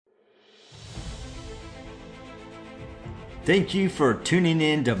Thank you for tuning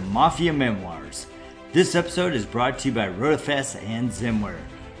in to Mafia Memoirs. This episode is brought to you by RotaFest and Zimware.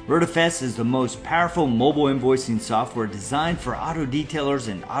 RotaFest is the most powerful mobile invoicing software designed for auto detailers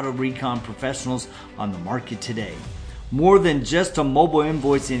and auto recon professionals on the market today. More than just a mobile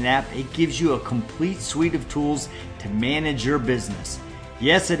invoicing app, it gives you a complete suite of tools to manage your business.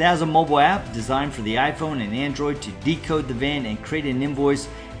 Yes, it has a mobile app designed for the iPhone and Android to decode the VIN and create an invoice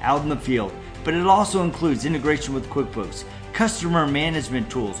out in the field, but it also includes integration with QuickBooks, customer management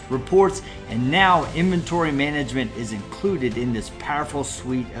tools, reports, and now inventory management is included in this powerful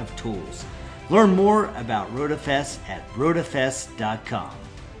suite of tools. Learn more about RotaFest at rotafest.com.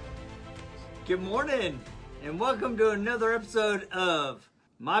 Good morning, and welcome to another episode of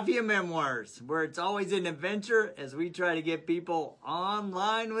Mafia Memoirs, where it's always an adventure as we try to get people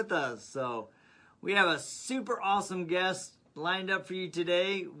online with us. So we have a super awesome guest lined up for you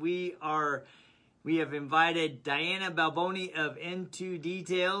today. We have invited Diana Balboni of N2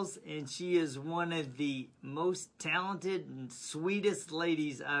 Details, and she is one of the most talented and sweetest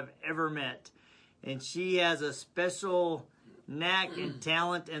ladies I've ever met. And she has a special knack and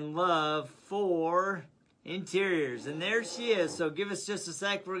talent and love for interiors. And there she is. So give us just a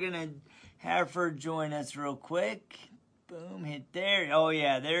sec. We're going to have her join us real quick. Boom, hit there. Oh,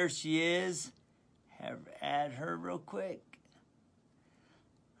 yeah, there she is. Add her real quick.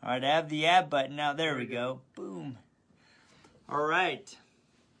 All right, I have the add button now. There we go. Boom. All right.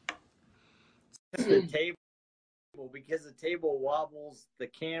 The table, because the table wobbles the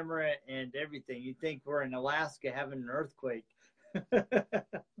camera and everything. You think we're in Alaska having an earthquake.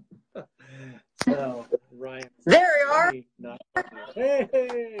 So, Ryan. There you are.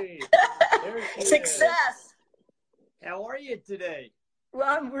 Hey. Success. How are you today? Well,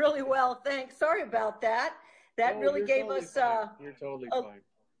 I'm really well, thanks. Sorry about that. That really gave us You're totally fine.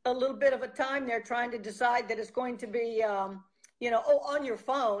 A little bit of a time there trying to decide that it's going to be, on your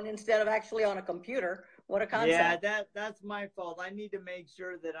phone instead of actually on a computer. What a concept. Yeah, that's my fault. I need to make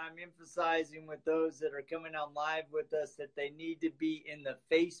sure that I'm emphasizing with those that are coming on live with us that they need to be in the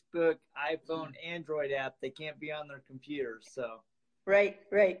Facebook, iPhone, Android app. They can't be on their computers. So. Right.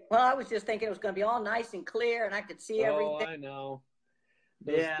 Well, I was just thinking it was going to be all nice and clear and I could see everything. Oh, I know.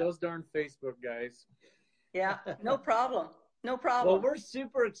 Those darn Facebook guys. Yeah, no problem. No problem. Well, we're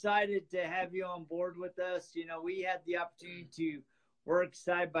super excited to have you on board with us. You know, we had the opportunity to work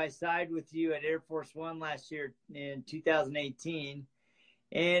side by side with you at Air Force One last year in 2018.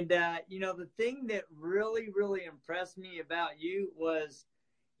 And, the thing that really, really impressed me about you was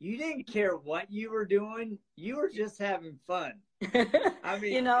you didn't care what you were doing. You were just having fun. I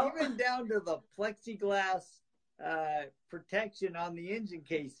mean, even down to the plexiglass protection on the engine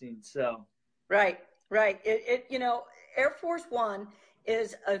casing. So, right. Air Force One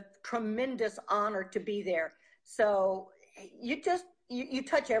is a tremendous honor to be there. So you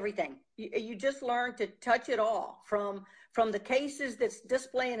touch everything. You just learn to touch it all from the cases that's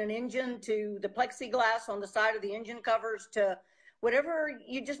displaying an engine to the plexiglass on the side of the engine covers to whatever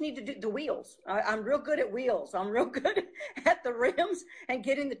you just need to do. The wheels. I'm real good at wheels. I'm real good at the rims and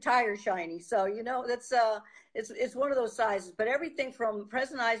getting the tires shiny. So, that's it's one of those sizes. But everything from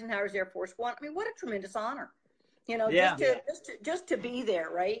President Eisenhower's Air Force One, I mean, what a tremendous honor. Just to be there,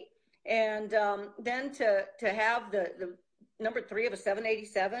 right? And then to have the number 3 of a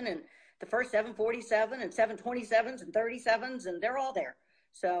 787 and the first 747 and 727s and 37s, and they're all there.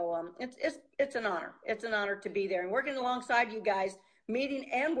 So it's an honor. It's an honor to be there and working alongside you guys. Meeting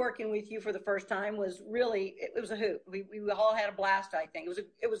and working with you for the first time was really it was a hoot. We all had a blast. I think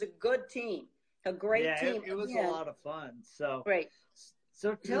it was a good team, a great team. It was a lot of fun. So great.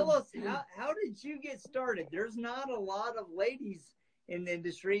 So tell us, how did you get started? There's not a lot of ladies in the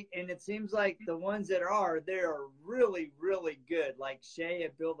industry, and it seems like the ones that are, they are really, really good. Like Shay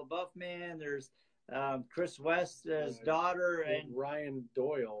at Bill the Buff Man. There's Chris West's daughter and Ryan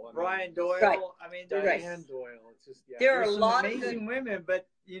Doyle. Ryan Doyle. Right. I mean, Diane Doyle. It's just there are there's a some lot amazing of good women, but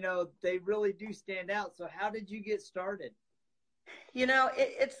they really do stand out. So how did you get started?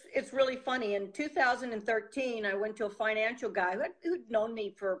 It's really funny. In 2013, I went to a financial guy who'd known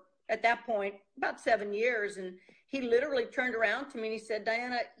me for, at that point, about 7 years. And he literally turned around to me and he said,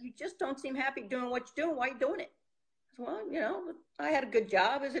 "Diana, you just don't seem happy doing what you're doing. Why are you doing it?" I said, "Well, I had a good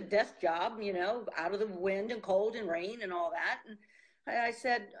job. It was a desk job, out of the wind and cold and rain and all that." And I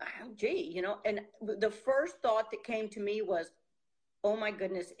said, "Oh, gee, and the first thought that came to me was, oh my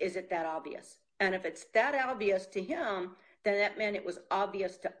goodness, is it that obvious? And if it's that obvious to him, then that meant it was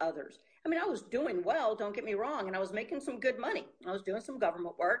obvious to others. I mean, I was doing well, don't get me wrong, and I was making some good money. I was doing some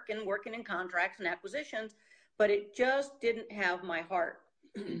government work and working in contracts and acquisitions, but it just didn't have my heart.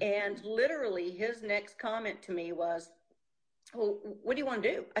 And literally his next comment to me was, well, what do you want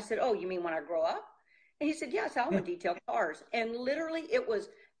to do? I said, oh, you mean when I grow up? And he said, yes, I want to detail cars. And literally it was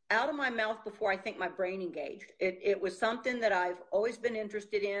out of my mouth before I think my brain engaged. It was something that I've always been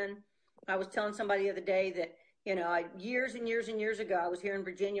interested in. I was telling somebody the other day that, years and years and years ago, I was here in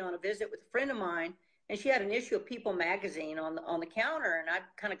Virginia on a visit with a friend of mine, and she had an issue of People magazine on the counter. And I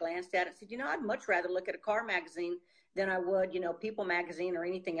kind of glanced at it and said, I'd much rather look at a car magazine than I would, People magazine or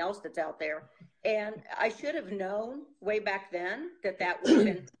anything else that's out there. And I should have known way back then that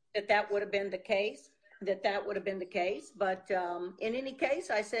would have been the case. That would have been the case. But in any case,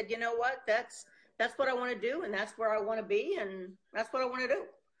 I said, you know what, that's what I want to do, and that's where I want to be, and that's what I want to do.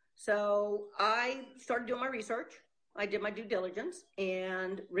 So I started doing my research. I did my due diligence,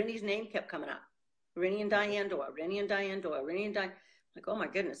 and Rennie's name kept coming up. Rennie and Diane Doyle, Rennie and Diane Doyle, Rennie and Diane. Like, oh my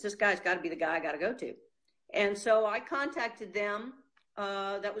goodness, this guy's got to be the guy I got to go to. And so I contacted them.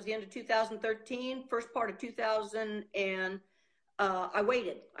 That was the end of 2013, first part of 2000, and I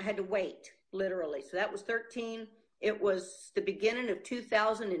waited. I had to wait, literally. So that was 13. It was the beginning of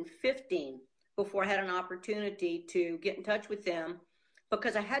 2015 before I had an opportunity to get in touch with them,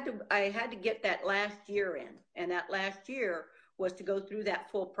 because I had to get that last year in, and that last year was to go through that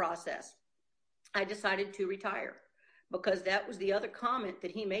full process. I decided to retire, because that was the other comment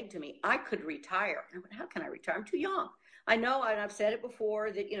that he made to me. I could retire. I went, how can I retire? I'm too young. I know, and I've said it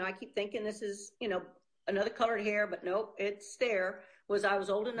before, that, I keep thinking this is, another colored hair, but nope, it's there. I was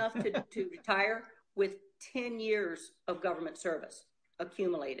old enough to retire with 10 years of government service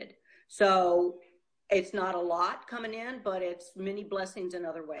accumulated. So it's not a lot coming in, but it's many blessings in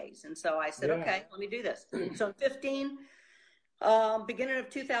other ways. And so I said, okay, let me do this. So in 15, beginning of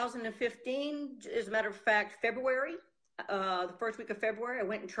 2015, as a matter of fact, February, the first week of February, I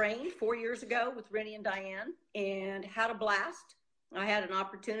went and trained 4 years ago with Rennie and Diane, and had a blast. I had an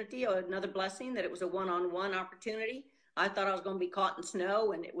opportunity, another blessing, that it was a one-on-one opportunity. I thought I was going to be caught in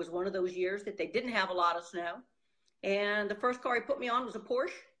snow, and it was one of those years that they didn't have a lot of snow. And the first car he put me on was a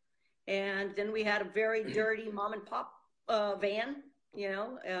Porsche. And then we had a very dirty mom and pop van,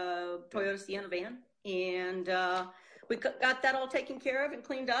 Toyota Sienna van. And we got that all taken care of and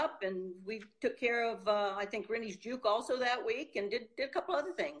cleaned up. And we took care of, I think, Rennie's Juke also that week, and did a couple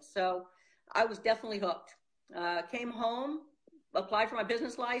other things. So I was definitely hooked. Came home, applied for my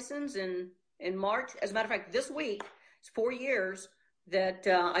business license in March. As a matter of fact, this week, it's 4 years that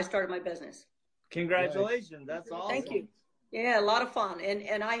I started my business. Congratulations. That's awesome. Thank you. Yeah, a lot of fun.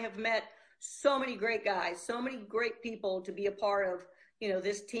 And I have met so many great guys, so many great people to be a part of,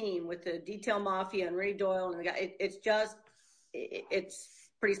 this team with the Detail Mafia and Ray Doyle. And the guy. It's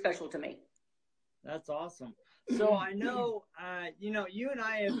pretty special to me. That's awesome. So I know, you and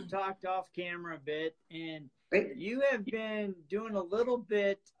I have talked off camera a bit, and you have been doing a little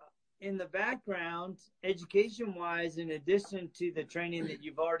bit in the background, education-wise, in addition to the training that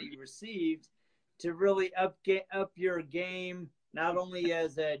you've already received, to really up your game, not only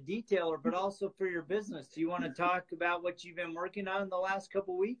as a detailer, but also for your business. Do you want to talk about what you've been working on in the last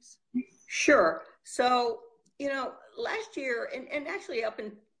couple of weeks? Sure. So, last year, and actually up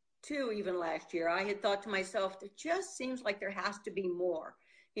into even last year, I had thought to myself, it just seems like there has to be more.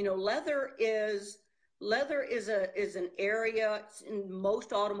 Leather is an area in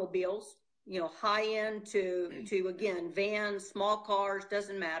most automobiles, high end to again, vans, small cars,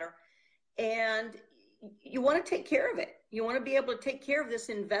 doesn't matter. And you want to take care of it. You want to be able to take care of this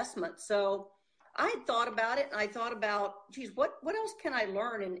investment. So I had thought about it, and I thought about, geez, what else can I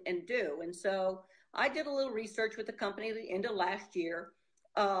learn and do? And so I did a little research with the company at the end of last year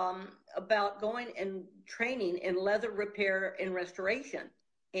about going and training in leather repair and restoration.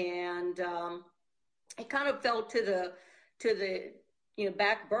 And it kind of fell to the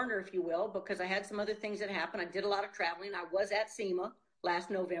back burner, if you will, because I had some other things that happened. I did a lot of traveling. I was at SEMA last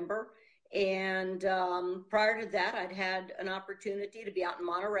November. And prior to that, I'd had an opportunity to be out in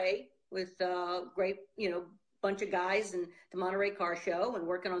Monterey with a great, bunch of guys in the Monterey Car Show and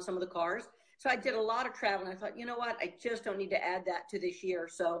working on some of the cars. So I did a lot of traveling. I thought, you know what, I just don't need to add that to this year.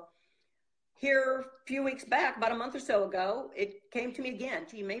 So here a few weeks back, about a month or so ago, it came to me again.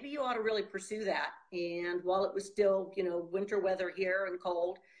 Gee, maybe you ought to really pursue that. And while it was still, winter weather here and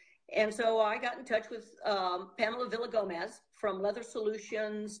cold. And so I got in touch with Pamela Villagomez from Leather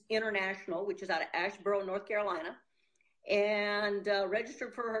Solutions International, which is out of Asheboro, North Carolina, and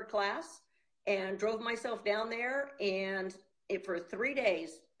registered for her class and drove myself down there. And for 3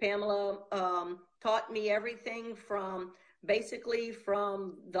 days, Pamela taught me everything from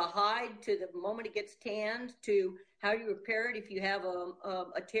the hide to the moment it gets tanned to how you repair it if you have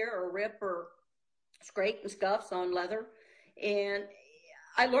a tear or a rip or scrape and scuffs on leather. And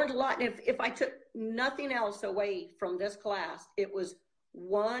I learned a lot. And if I took nothing else away from this class, it was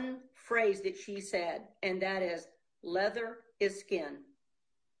one phrase that she said, and that is, leather is skin.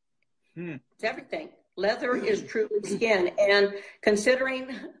 It's everything. Leather is truly skin. And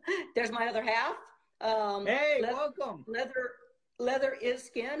considering there's my other half. Hey, welcome. Leather is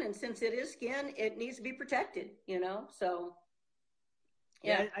skin, and since it is skin, it needs to be protected, so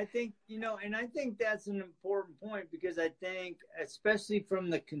yeah, I think, and I think that's an important point, because I think, especially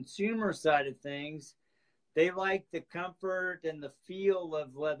from the consumer side of things, they like the comfort and the feel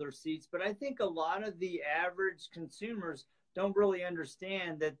of leather seats. But I think a lot of the average consumers don't really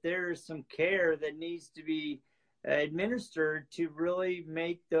understand that there is some care that needs to be administered to really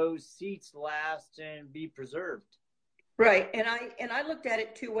make those seats last and be preserved. Right. And I looked at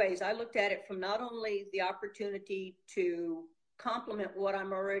it two ways. I looked at it from not only the opportunity to complement what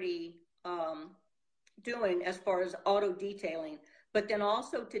I'm already doing as far as auto detailing, but then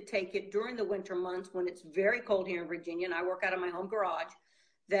also to take it during the winter months when it's very cold here in Virginia, and I work out of my home garage,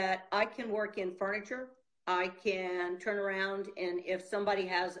 that I can work in furniture. I can turn around, and if somebody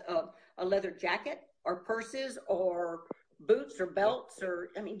has a leather jacket or purses or boots or belts, or,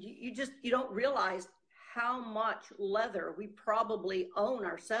 I mean, you don't realize how much leather we probably own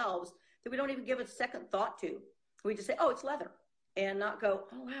ourselves that we don't even give a second thought to. We just say, oh, it's leather, and not go,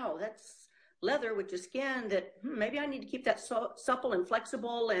 oh, wow, that's leather, which is skin, that maybe I need to keep that supple and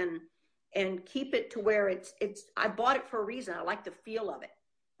flexible and keep it to where it's, I bought it for a reason. I like the feel of it.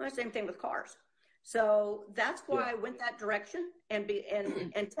 Well, the same thing with cars. So that's why I went that direction and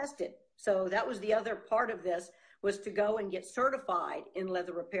tested. So that was the other part of this, was to go and get certified in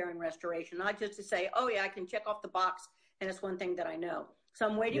leather repair and restoration, not just to say, oh yeah, I can check off the box and it's one thing that I know. So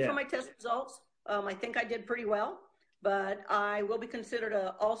I'm waiting for my test results. I think I did pretty well, but I will be considered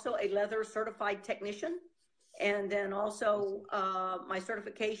also a leather certified technician. And then also my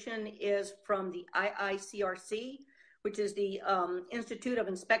certification is from the IICRC, which is the Institute of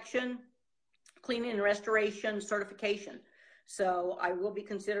Inspection, Cleaning and Restoration Certification. So I will be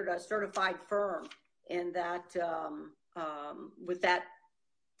considered a certified firm in that, with that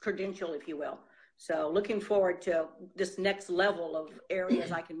credential, if you will. So looking forward to this next level of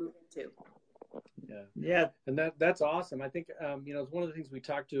areas I can move into. Yeah. And that's awesome. I think, it's one of the things we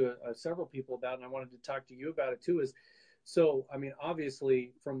talked to several people about, and I wanted to talk to you about it too, is, so, I mean,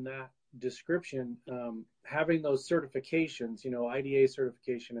 obviously from that description, having those certifications, IDA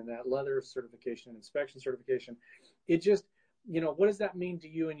certification and that leather certification and inspection certification, it just, what does that mean to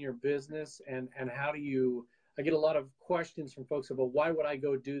you in your business? And how do you, I get a lot of questions from folks about, why would I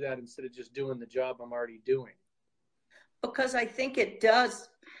go do that instead of just doing the job I'm already doing? Because I think it does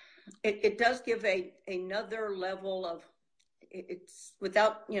give another level of, it's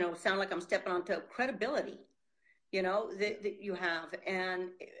without, sound like I'm stepping onto credibility, that you have. And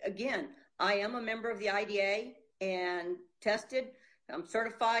again, I am a member of the IDA and tested. I'm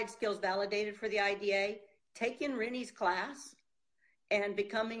certified, skills validated for the IDA, taking Rennie's class and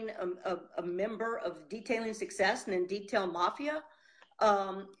becoming a member of Detailing Success and then Detail Mafia.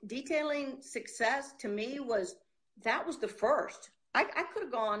 Detailing Success to me was the first. I could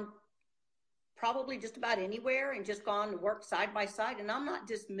have gone probably just about anywhere and just gone to work side by side. And I'm not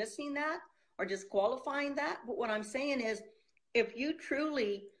dismissing that or disqualifying that. But what I'm saying is, if you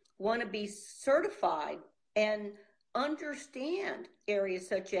truly want to be certified and understand areas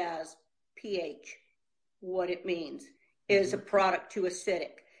such as pH, what it means, is a product too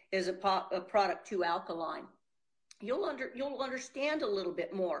acidic, is a product too alkaline, you'll understand a little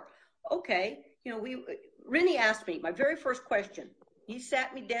bit more. Okay, Rennie asked me my very first question. He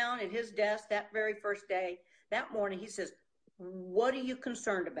sat me down at his desk that very first day, that morning. He says, what are you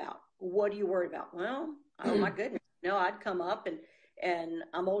concerned about? What are you worried about? Well, oh my goodness. I'd come up and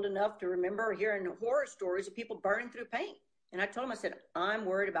I'm old enough to remember hearing horror stories of people burning through paint. And I told him, I said, I'm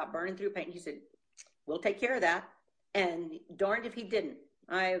worried about burning through paint. He said, we'll take care of that. And darned if he didn't.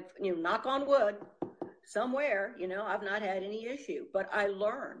 I've, knock on wood, somewhere, I've not had any issue. But I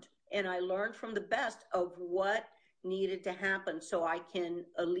learned from the best of what needed to happen so I can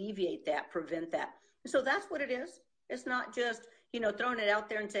alleviate that, prevent that. And so that's what it is. It's not just, throwing it out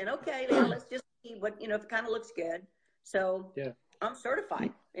there and saying, okay, let's just see what, if it kind of looks good. So I'm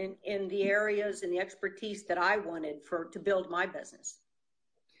certified in the areas and the expertise that I wanted to build my business.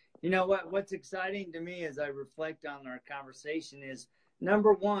 What's exciting to me as I reflect on our conversation is,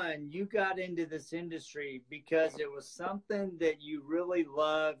 number one, you got into this industry because it was something that you really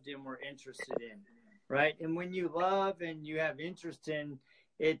loved and were interested in, right? And when you love and you have interest in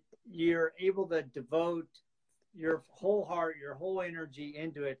it, you're able to devote your whole heart, your whole energy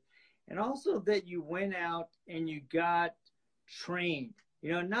into it. And also that you went out and you got trained,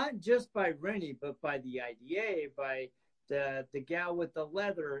 not just by Rennie, but by the IDA, by the gal with the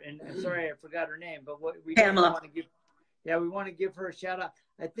leather. And sorry, I forgot her name, but we Pamela. we want to give her a shout out.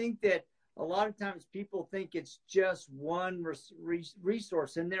 I think that a lot of times people think it's just one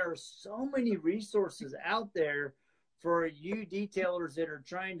resource, and there are so many resources out there for you detailers that are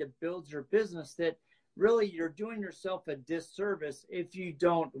trying to build your business that really you're doing yourself a disservice if you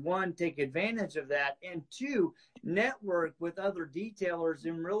don't, one, take advantage of that, and two, network with other detailers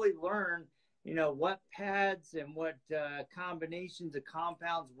and really learn, what pads and what combinations of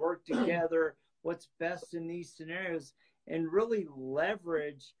compounds work together, what's best in these scenarios, and really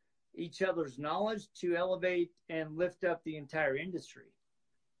leverage each other's knowledge to elevate and lift up the entire industry.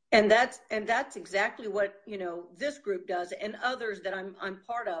 And that's exactly what, this group does and others that I'm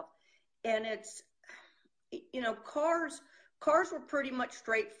part of. And it's, cars were pretty much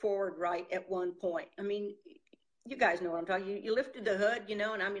straightforward, right, at one point. I mean, you guys know what I'm talking. You lifted the hood,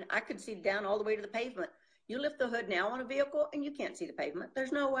 and I mean, I could see down all the way to the pavement. You lift the hood now on a vehicle and you can't see the pavement.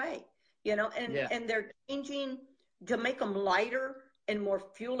 There's no way, and they're changing to make them lighter and more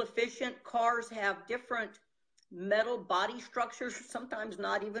fuel efficient. Cars have different metal body structures, sometimes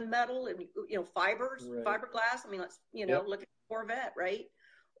not even metal, fibers, right. Fiberglass. I mean, let's, look at Corvette, right?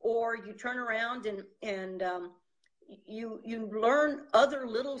 Or you turn around and you learn other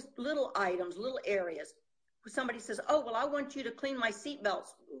little items, little areas. Somebody says, oh, well, I want you to clean my seat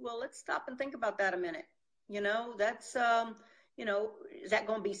belts. Well, let's stop and think about that a minute. That's, is that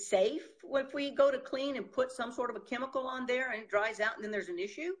going to be safe if we go to clean and put some sort of a chemical on there and it dries out and then there's an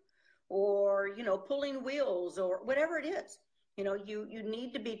issue? Or, pulling wheels or whatever it is, you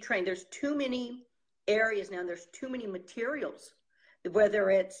need to be trained. There's too many areas now. There's too many materials, whether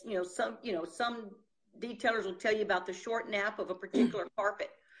it's, some detailers will tell you about the short nap of a particular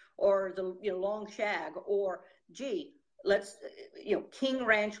carpet or the, long shag, or let's, King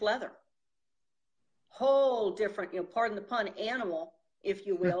Ranch leather, whole different, pardon the pun, animal, if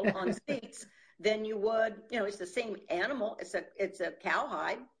you will, on seats than you would, it's the same animal. It's a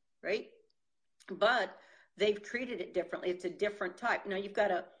cowhide. Right? But they've treated it differently. It's a different type. Now you've got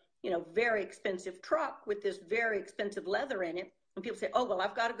a, very expensive truck with this very expensive leather in it. And people say, oh, well,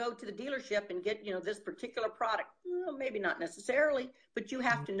 I've got to go to the dealership and get, this particular product. Well, maybe not necessarily, but you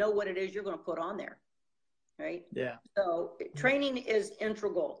have to know what it is you're going to put on there. Right? Yeah. So training is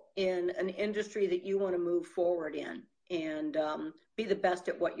integral in an industry that you want to move forward in and be the best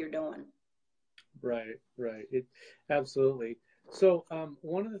at what you're doing. Right. Absolutely. So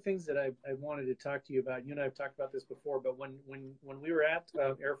one of the things that I wanted to talk to you about, you and I have talked about this before, but when we were at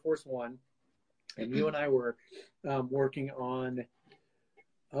Air Force One, and you and I were working on,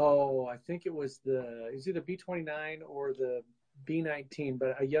 I think it was either B-29 or the B-19,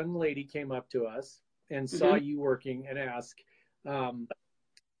 but a young lady came up to us and saw you working and asked,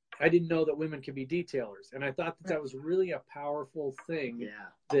 I didn't know that women could be detailers. And I thought that was really a powerful thing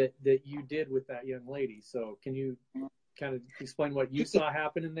that you did with that young lady. So can you kind of explain what you saw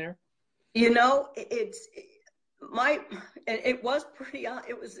happen in there? It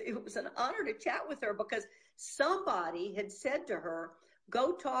was an honor to chat with her because somebody had said to her,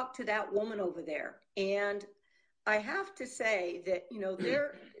 go talk to that woman over there. And I have to say that,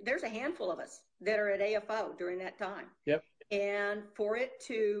 there's a handful of us that are at AFO during that time. Yep. And for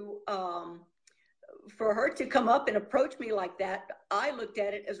her to come up and approach me like that, I looked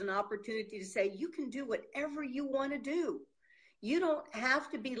at it as an opportunity to say, you can do whatever you want to do. You don't have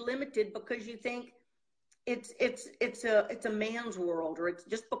to be limited because you think it's a man's world, or it's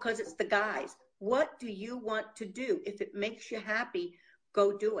just because it's the guys. What do you want to do? If it makes you happy,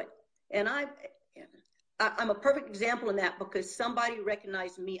 go do it. And I'm a perfect example in that because somebody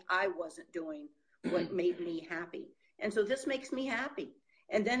recognized me. I wasn't doing what made me happy. And so this makes me happy.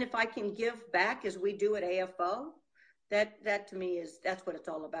 And then if I can give back as we do at AFO, that to me that's what it's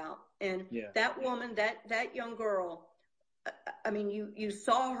all about. And that woman, that young girl, I mean, you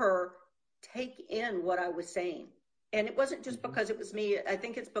saw her take in what I was saying. And it wasn't just because it was me. I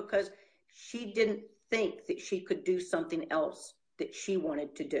think it's because she didn't think that she could do something else that she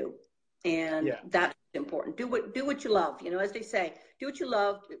wanted to do. And that's important. Do what you love. As they say, do what you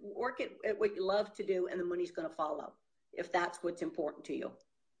love, work at what you love to do, and the money's going to follow if that's what's important to you.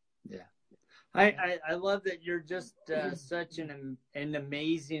 Yeah. I love that you're just such an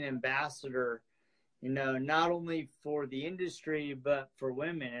amazing ambassador, not only for the industry, but for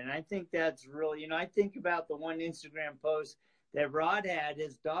women. And I think that's really, I think about the one Instagram post that Rod had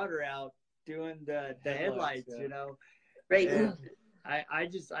his daughter out doing the headlights, Right. And I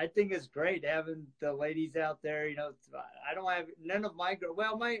think it's great having the ladies out there. I don't have none of my girls.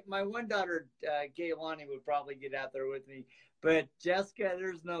 Well, my one daughter, Gaylani, would probably get out there with me, But Jessica,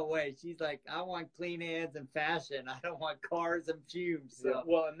 there's no way. She's like, I want clean hands and fashion. I don't want cars and fumes. So. Yeah,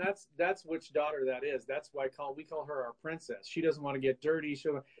 well, and that's which daughter that is. That's why we call her our princess. She doesn't want to get dirty.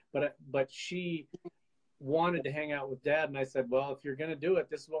 But she wanted to hang out with Dad, and I said, well, if you're going to do it,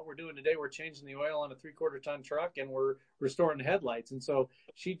 this is what we're doing today. We're changing the oil on a 3/4 ton truck, and we're restoring the headlights. And so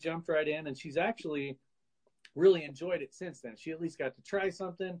she jumped right in, and she's actually really enjoyed it since then. She at least got to try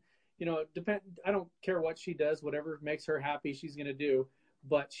something. You know, I don't care what she does, whatever makes her happy, she's going to do.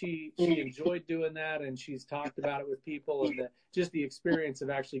 But she enjoyed doing that, and she's talked about it with people, and just the experience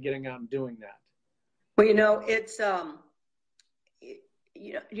of actually getting out and doing that. Well, you know, it's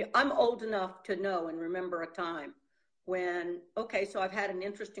you know, I'm old enough to know and remember a time when, okay, so I've had an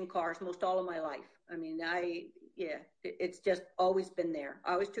interest in cars most all of my life. I mean, it's just always been there.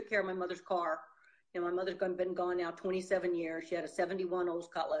 I always took care of my mother's car. You know, my mother's been gone now 27 years. She had a 71 Olds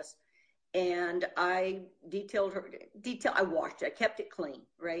Cutlass, and I I washed it. I kept it clean,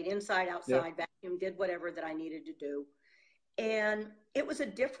 right? Inside, outside, vacuum, did whatever that I needed to do. And it was a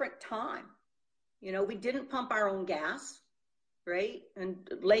different time. You know, we didn't pump our own gas. Right? And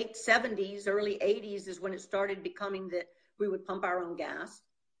late 70s, early 80s is when it started becoming that we would pump our own gas.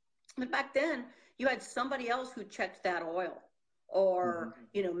 But back then, you had somebody else who checked that oil or,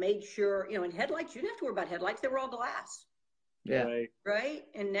 you know, made sure, you know, in headlights, you didn't have to worry about headlights. They were all glass. Yeah. Right?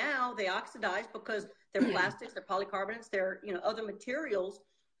 And now they oxidize because they're plastics, they're polycarbonates, they're, you know, other materials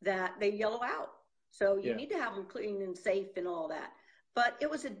that they yellow out. So you need to have them clean and safe and all that. But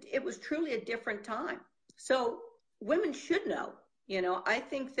it was truly a different time. So women should know, you know, I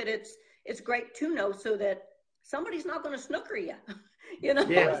think that it's great to know so that somebody's not going to snooker you, you know,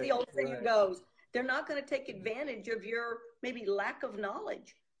 as the old saying goes. They're not going to take advantage of your maybe lack of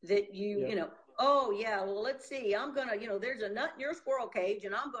knowledge that you know, oh yeah, well, let's see, I'm going to, you know, there's a nut in your squirrel cage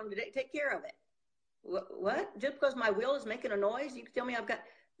and I'm going to take care of it. What? Just because my wheel is making a noise, you can tell me I've got,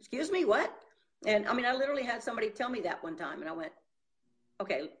 excuse me, what? And I mean, I literally had somebody tell me that one time and I went,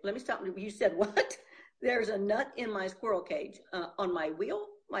 okay, let me stop. You said what? There's a nut in my squirrel cage on my wheel,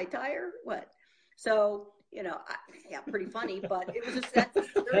 my tire, what? So, you know, pretty funny, but it was that's a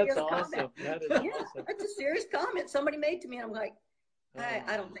serious comment. That is awesome. That's a serious comment somebody made to me. And I'm like,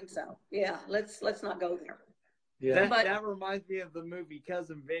 I don't think so. Yeah, let's not go there. Yeah, that reminds me of the movie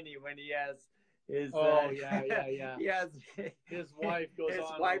Cousin Vinny when he has his he has his wife goes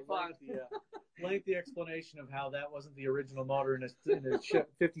on a lengthy explanation of how that wasn't the original motor in a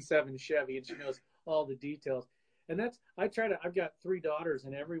 57 Chevy, and she knows all the details. And I've got 3 daughters,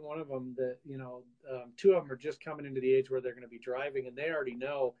 and every one of them that, you know, 2 of them are just coming into the age where they're going to be driving, and they already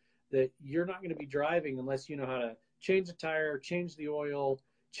know that you're not going to be driving unless you know how to change the tire, change the oil,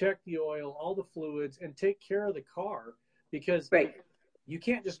 check the oil, all the fluids, and take care of the car, because you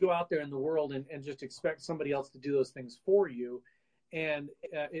can't just go out there in the world and just expect somebody else to do those things for you. And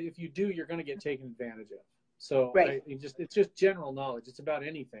if you do, you're going to get taken advantage of. So it's just general knowledge. It's about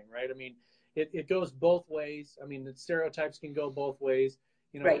anything, right? I mean, it goes both ways. I mean, the stereotypes can go both ways.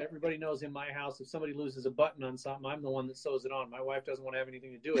 You know, everybody knows in my house, if somebody loses a button on something, I'm the one that sews it on. My wife doesn't want to have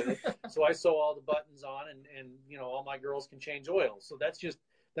anything to do with it. So I sew all the buttons on, and you know, all my girls can change oil. So that's just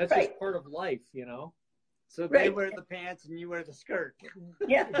part of life, you know. So they wear the pants and you wear the skirt.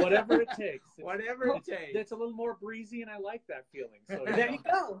 Yeah. Whatever it takes. Whatever it takes. It's a little more breezy, and I like that feeling. So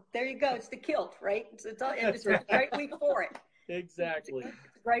There you go. It's the kilt, right? It's a great week for it. Exactly. It's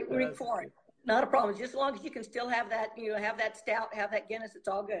a great week for it. Not a problem. Just as long as you can still have that, you know, have that stout, have that Guinness, it's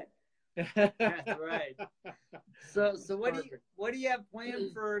all good. That's right. So what do you have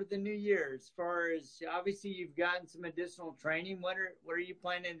planned for the new year? As far as, obviously you've gotten some additional training. What are you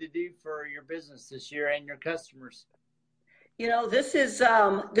planning to do for your business this year and your customers? You know, this is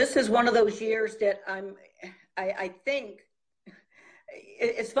one of those years that I think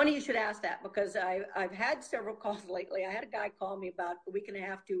it's funny you should ask that, because I've had several calls lately. I had a guy call me about a week and a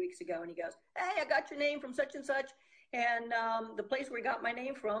half, 2 weeks ago, and he goes, "Hey, I got your name from such and such. And the place where he got my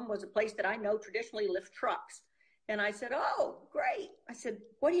name from was a place that I know traditionally lifts trucks." And I said, "Oh, great." I said,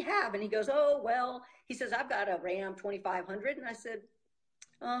 "What do you have?" And he goes, "Oh, well," he says, "I've got a Ram 2500. And I said,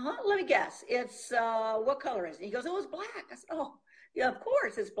 let me guess. It's, what color is it? He goes, "Oh, it's black." I said, "Oh, yeah, of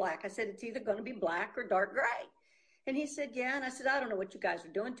course it's black." I said, "It's either going to be black or dark gray." And he said, "Yeah." And I said, "I don't know what you guys are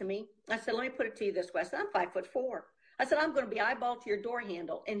doing to me." I said, "Let me put it to you this way." I said, "I'm 5'4". I said, "I'm going to be eyeball to your door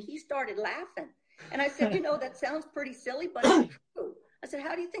handle." And he started laughing. And I said, "You know, that sounds pretty silly, but it's true." I said,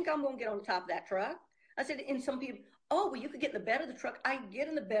 "How do you think I'm going to get on the top of that truck?" I said, and some people, "Oh, well, you could get in the bed of the truck." I get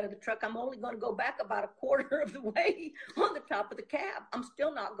in the bed of the truck. I'm only going to go back about a quarter of the way on the top of the cab. I'm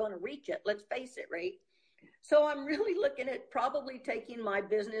still not going to reach it. Let's face it, right? So I'm really looking at probably taking my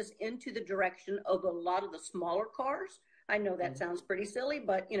business into the direction of a lot of the smaller cars. I know that sounds pretty silly,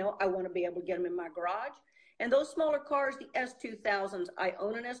 but I want to be able to get them in my garage. And those smaller cars, the S2000s, I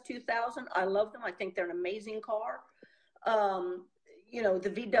own an S2000. I love them. I think they're an amazing car. The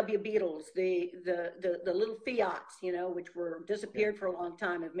VW Beetles, the little Fiats, which were disappeared for a long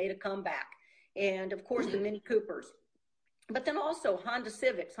time, have made a comeback. And of course the Mini Coopers, but then also Honda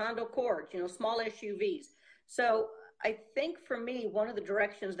Civics, Honda Accords, small SUVs. So I think for me, one of the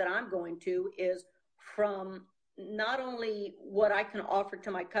directions that I'm going to is from not only what I can offer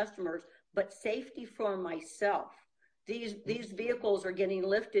to my customers, but safety for myself. These vehicles are getting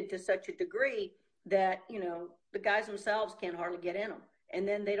lifted to such a degree that, the guys themselves can't hardly get in them. And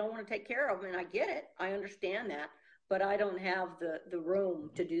then they don't want to take care of them. And I get it. I understand that. But I don't have the room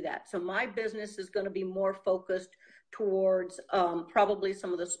to do that. So my business is going to be more focused towards probably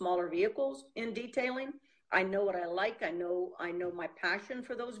some of the smaller vehicles in detailing. I know what I like. I know my passion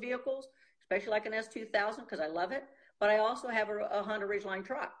for those vehicles, especially like an S2000 because I love it. But I also have a Honda Ridgeline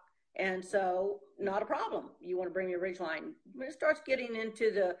truck. And so not a problem. You want to bring me a Ridgeline. When it starts getting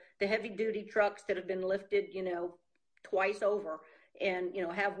into the heavy duty trucks that have been lifted, twice over and,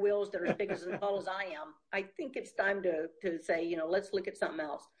 have wheels that are as big as tall as I am, I think it's time to say, let's look at something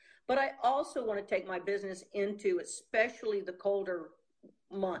else. But I also want to take my business into especially the colder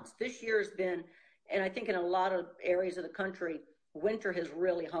months. This year has been, and I think in a lot of areas of the country, winter has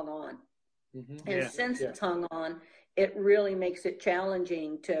really hung on. Mm-hmm. And since it's hung on, it really makes it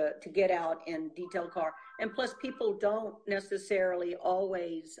challenging to get out and detail car. And plus people don't necessarily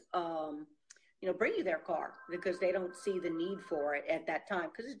always, bring you their car because they don't see the need for it at that time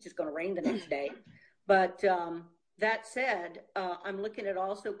because it's just going to rain the next day. But that said, I'm looking at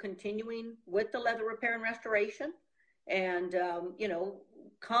also continuing with the leather repair and restoration and,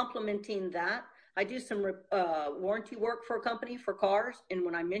 complementing that. I do some warranty work for a company for cars. And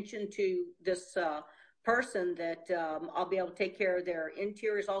when I mentioned to this person that I'll be able to take care of their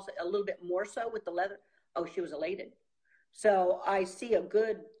interiors also a little bit more so with the leather, oh, she was elated. So I see a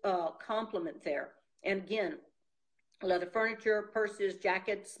good complement there. And again, leather furniture, purses,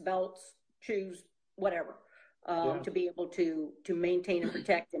 jackets, belts, shoes, whatever, to be able to maintain and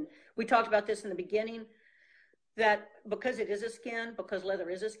protect. And we talked about this in the beginning, that because it is a skin, because leather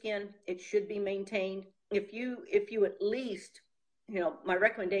is a skin, it should be maintained. If you at least, my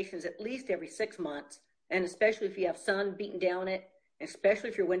recommendation is at least every 6 months, and especially if you have sun beating down it, especially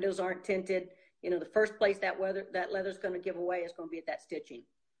if your windows aren't tinted, the first place that leather is going to give away is going to be at that stitching.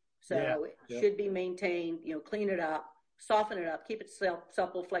 So it should be maintained, clean it up, soften it up, keep it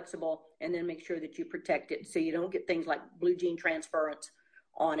supple, flexible, and then make sure that you protect it so you don't get things like blue jean transference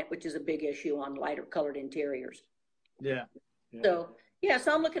on it, which is a big issue on lighter colored interiors. Yeah. So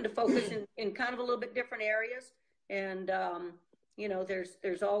I'm looking to focus in kind of a little bit different areas. And,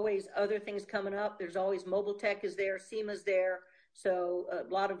 there's always other things coming up. There's always Mobile Tech is there, SEMA's there. So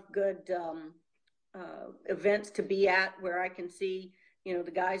a lot of good events to be at where I can see,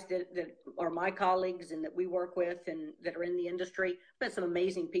 the guys that are my colleagues and that we work with and that are in the industry, but some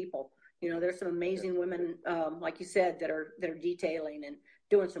amazing people. There's some amazing women, like you said, that are detailing and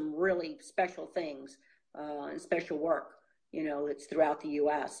doing some really special things and special work, it's throughout the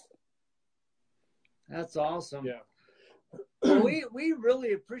U.S. That's awesome. Yeah. Well, we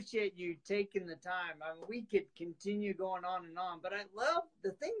really appreciate you taking the time. I mean, we could continue going on and on, but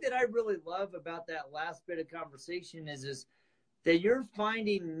the thing that I really love about that last bit of conversation is that you're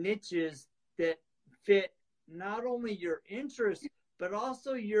finding niches that fit not only your interests, but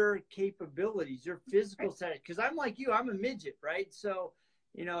also your capabilities, your physical side. Because I'm like you, I'm a midget, right? So,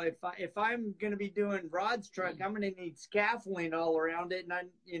 if I'm going to be doing Rod's truck, I'm going to need scaffolding all around it, and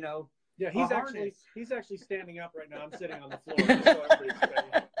yeah, he's actually standing up right now. I'm sitting on the floor. So I'm pretty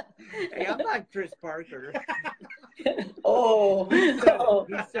excited. Hey, I'm not Chris Parker. He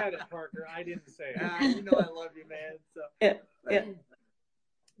said it, Parker. I didn't say it. I love you, man. So I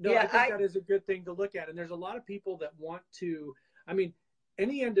think that is a good thing to look at. And there's a lot of people that want to. I mean,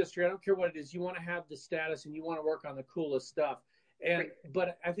 any industry, I don't care what it is, you want to have the status and you want to work on the coolest stuff.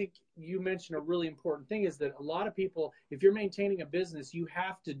 But I think you mentioned a really important thing is that a lot of people, if you're maintaining a business, you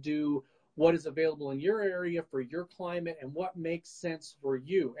have to do what is available in your area for your climate and what makes sense for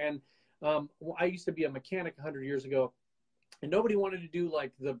you. And I used to be a mechanic 100 years ago, and nobody wanted to do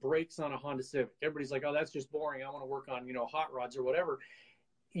like the brakes on a Honda Civic. Everybody's like, oh, that's just boring. I want to work on, hot rods or whatever.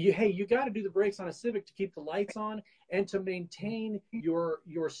 You got to do the brakes on a Civic to keep the lights on and to maintain your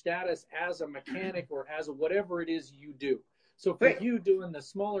status as a mechanic or as whatever it is you do. So for you doing the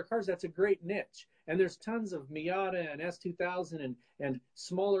smaller cars, that's a great niche. And there's tons of Miata and S2000 and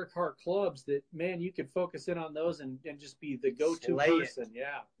smaller car clubs that, man, you could focus in on those and just be the go-to person.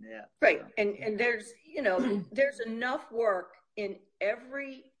 Yeah. Right. And there's, there's enough work in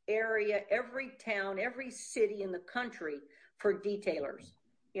every area, every town, every city in the country for detailers.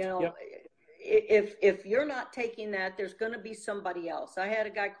 If you're not taking that, there's going to be somebody else. I had a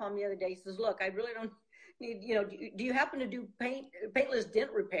guy call me the other day. He says, look, I really don't need, do you happen to do paintless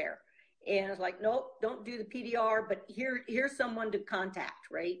dent repair? And I was like, nope, don't do the PDR, but here's someone to contact,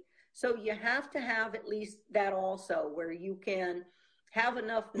 right? So you have to have at least that also, where you can have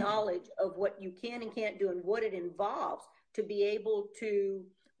enough knowledge of what you can and can't do and what it involves to be able to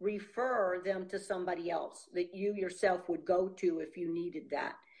refer them to somebody else that you yourself would go to if you needed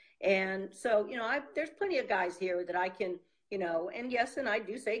that. And so, there's plenty of guys here that I can, and yes, and I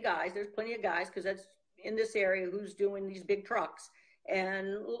do say guys, there's plenty of guys, because that's in this area who's doing these big trucks,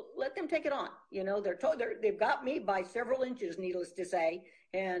 and let them take it on. They've got me by several inches, needless to say.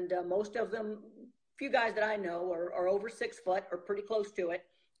 And most of them, few guys that I know are over 6 foot or pretty close to it.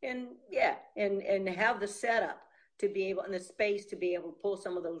 And and have the setup to be able, and the space to be able to pull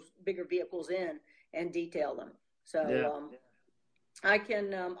some of those bigger vehicles in and detail them. So, I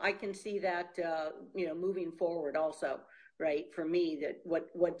can see that, moving forward also, right? For me, that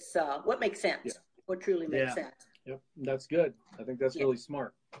what makes sense, what truly makes sense. Yep, that's good. I think that's really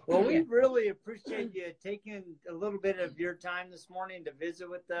smart. Well, we really appreciate you taking a little bit of your time this morning to visit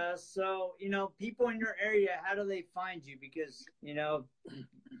with us. So, people in your area, how do they find you? Because,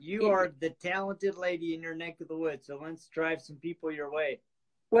 you are the talented lady in your neck of the woods. So let's drive some people your way.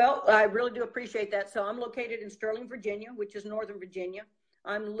 Well, I really do appreciate that. So I'm located in Sterling, Virginia, which is Northern Virginia.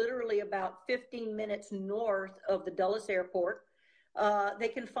 I'm literally about 15 minutes north of the Dulles Airport. They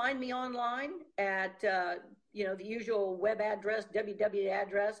can find me online at, the usual web address, www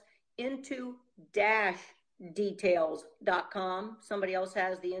address, into-details.com. Somebody else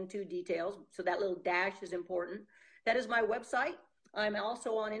has the into details, so that little dash is important. That is my website. I'm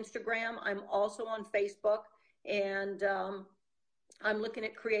also on Instagram. I'm also on Facebook. And I'm looking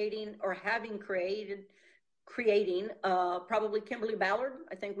at creating probably Kimberly Ballard.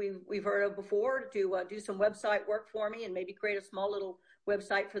 I think we've heard of before, to do some website work for me and maybe create a small little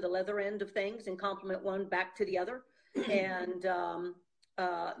website for the leather end of things and complement one back to the other. And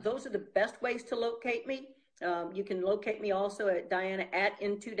those are the best ways to locate me. You can locate me also at Diana at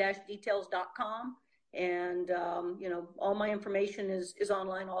into-details.com. And, all my information is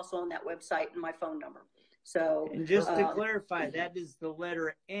online also on that website and my phone number. So, and just to clarify, that is the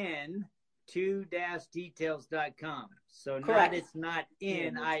letter N, 2-details.com. So correct. It's not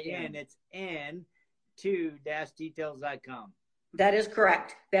N-I-N, it's N, 2-details.com. That is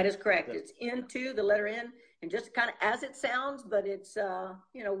correct. It's into the letter N, and just kind of as it sounds, but it's,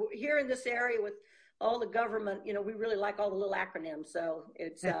 here in this area with all the government, we really like all the little acronyms. So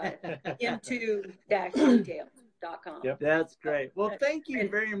it's into-details.com. Yep. That's great. Well, thank you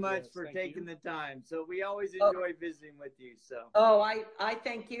very much for taking the time. So we always enjoy visiting with you. So. Oh, I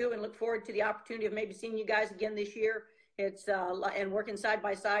thank you and look forward to the opportunity of maybe seeing you guys again this year. It's and working side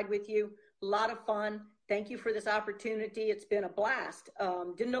by side with you. A lot of fun. Thank you for this opportunity. It's been a blast.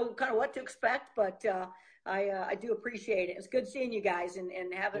 Didn't know kind of what to expect, but I do appreciate it. It's good seeing you guys and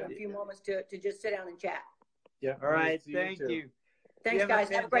having a few moments to just sit down and chat. Yeah. All right. Thank you. Thanks, guys.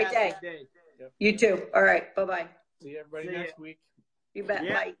 Have a great day. Yep. You too. All right. Bye-bye. See everybody next week. You bet.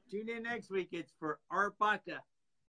 Yeah. Bye. Tune in next week. It's for Art Baca.